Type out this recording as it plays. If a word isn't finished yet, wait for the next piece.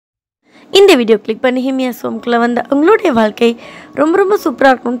இந்த video click பண்ணி ஹிமியாஸ் ஹோம்குள்ளே வந்த உங்களுடைய வாழ்க்கை ரொம்ப ரொம்ப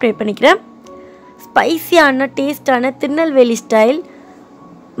சூப்பராக இருக்கணும்னு ப்ரே பண்ணிக்கிறேன். ஸ்பைசியான டேஸ்டான திருநெல்வேலி ஸ்டைல்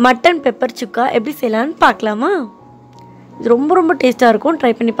மட்டன் பெப்பர் சுக்கா எப்படி செய்யலான்னு பார்க்கலாமா? இது ரொம்ப ரொம்ப டேஸ்ட்டாக இருக்கும்,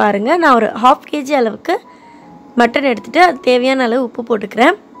 ட்ரை பண்ணி பாருங்கள். நான் ஒரு 1/2 kg அளவுக்கு மட்டன் எடுத்துகிட்டு அது தேவையான அளவு உப்பு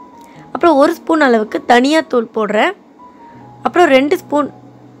போட்டுக்கிறேன். அப்புறம் 1 ஸ்பூன் அளவுக்கு தனியாத்தூள் போடுறேன். அப்புறம் 2 ஸ்பூன்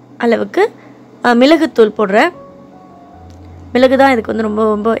அளவுக்கு மிளகுத்தூள் போடுறேன். மிளகு தான் இதுக்கு வந்து ரொம்ப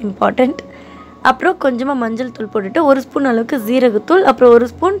ரொம்ப இம்பார்ட்டண்ட். அப்புறம் கொஞ்சமாக மஞ்சள் தூள் போட்டுட்டு 1 ஸ்பூன் அளவுக்கு ஜீரகத்தூள், அப்புறம் 1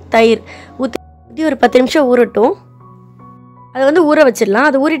 ஸ்பூன் தயிர் ஊற்றி ஒரு 10 நிமிஷம் ஊறட்டும். அதை வந்து ஊற வச்சிடலாம்.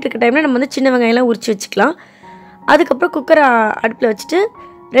 அது ஊறிட்டு இருக்க டைமில் நம்ம வந்து சின்ன வெங்காயம்லாம் உரித்து வச்சுக்கலாம். அதுக்கப்புறம் குக்கரை அடுப்பில் வச்சுட்டு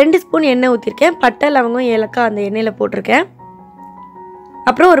 2 ஸ்பூன் எண்ணெய் ஊற்றிருக்கேன். பட்டை லவங்கம் ஏலக்காய் அந்த எண்ணெயில் போட்டிருக்கேன்.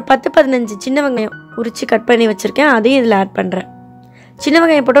 அப்புறம் ஒரு 10-15 சின்ன வெங்காயம் உரித்து கட் பண்ணி வச்சுருக்கேன், அதையும் இதில் ஆட் பண்ணுறேன். சின்ன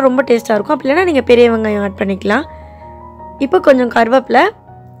வெங்காயம் போட்டால் ரொம்ப டேஸ்ட்டாக இருக்கும், அப்படி இல்லைன்னா நீங்கள் பெரிய வெங்காயம் ஆட் பண்ணிக்கலாம். இப்போ கொஞ்சம் கருவேப்பிலை,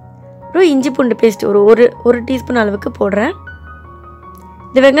 அப்புறம் இஞ்சி பூண்டு பேஸ்ட் ஒரு டீஸ்பூன் அளவுக்கு போடுறேன்.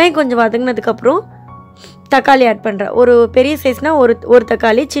 இந்த வெங்காயம் கொஞ்சம் வதங்கினதுக்கப்புறம் தக்காளி ஆட் பண்ணுறேன். ஒரு பெரிய சைஸ்னால் ஒரு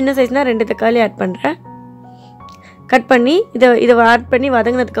தக்காளி, சின்ன சைஸ்னால் 2 தக்காளி ஆட் பண்ணுறேன். கட் பண்ணி இதை ஆட் பண்ணி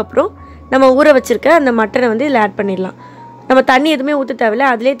வதங்கினதுக்கப்புறம் நம்ம ஊற வச்சுருக்க அந்த மட்டனை வந்து இதில் ஆட் பண்ணிடலாம். நம்ம தண்ணி எதுவுமே ஊற்ற தேவையில்லை,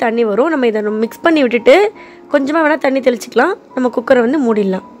 அதிலே தண்ணி வரும். நம்ம இதை மிக்ஸ் பண்ணி விட்டுட்டு கொஞ்சமாக வேணால் தண்ணி தெளிச்சிக்கலாம். நம்ம குக்கரை வந்து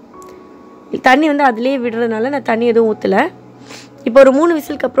மூடிடலாம். தண்ணி வந்து அதிலே விடுறதுனால நான் தண்ணி எதுவும் ஊற்றலை. இப்போ ஒரு 3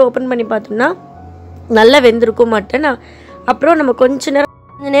 விசிலுக்கு அப்புறம் ஓப்பன் பண்ணி பார்த்தோம்னா நல்லா வெந்திருக்கும் மட்டன். அப்புறம் நம்ம கொஞ்ச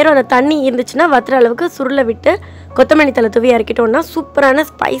நேரம் அந்த தண்ணி இருந்துச்சுன்னா வத்துற அளவுக்கு சுருளை விட்டு கொத்தமல்லி தழை தூவி இறக்கிட்டோம்னா சூப்பரான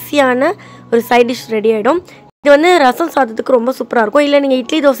ஸ்பைசியான ஒரு சைட் டிஷ் ரெடி ஆகிடும். இது வந்து ரசம் சாதத்துக்கு ரொம்ப சூப்பராக இருக்கும். இல்லை நீங்கள்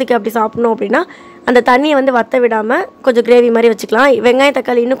இட்லி தோசைக்கு அப்படி சாப்பிட்ணும் அப்படின்னா அந்த தண்ணியை வந்து வற்ற விடாமல் கொஞ்சம் கிரேவி மாதிரி வச்சுக்கலாம். வெங்காயம்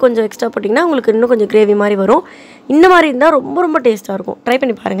தக்காளி இன்னும் கொஞ்சம் எக்ஸ்ட்ரா போட்டிங்கன்னா உங்களுக்கு இன்னும் கொஞ்சம் கிரேவி மாதிரி வரும். இந்த மாதிரி இருந்தால் ரொம்ப ரொம்ப டேஸ்ட்டாக இருக்கும். ட்ரை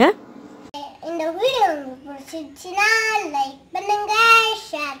பண்ணி பாருங்கள். இந்த வீடியோ உங்களுக்கு பிடிச்சிருச்சுன்னா லைக் பண்ணுங்க,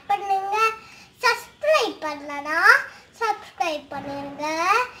 ஷேர் பண்ணுங்க, சப்ஸ்கிரைப் பண்ணலனா சப்ஸ்கிரைப் பண்ணுங்க.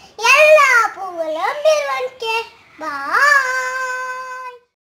 எல்லா புகழும் இறைவனுக்கே. பாய்.